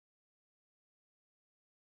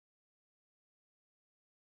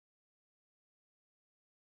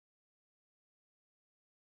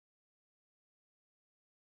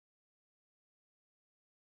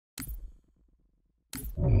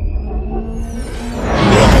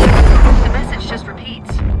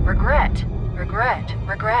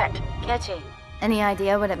Humanity. Any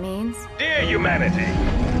idea what it means? Dear humanity,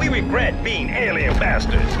 we regret being alien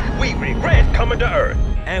bastards. We regret coming to Earth.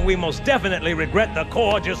 And we most definitely regret the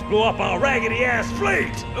Corps just blew up our raggedy-ass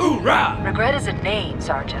fleet. Hoorah! Regret is a name,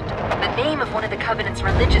 Sergeant. The name of one of the Covenant's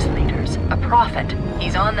religious leaders, a prophet.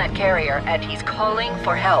 He's on that carrier, and he's calling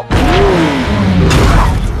for help.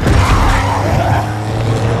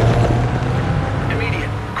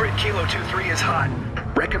 Immediate. Grid Kilo 2-3 is hot.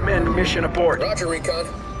 Recommend mission abort. Roger, Recon.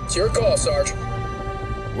 It's your call, Sarge.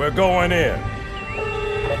 We're going in.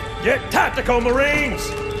 Get tactical, Marines!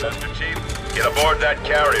 Master Chief, get aboard that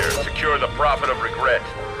carrier and secure the Prophet of Regret.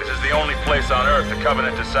 This is the only place on Earth the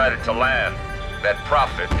Covenant decided to land. That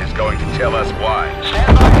Prophet is going to tell us why.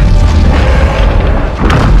 Stand by.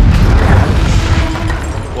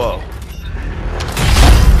 Whoa.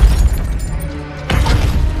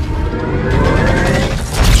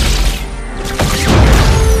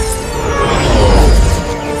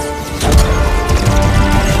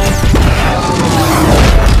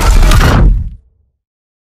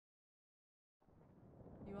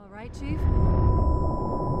 Right, Chief?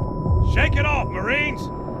 Shake it off, Marines!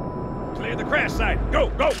 Clear the crash site. Go,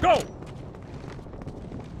 go, go!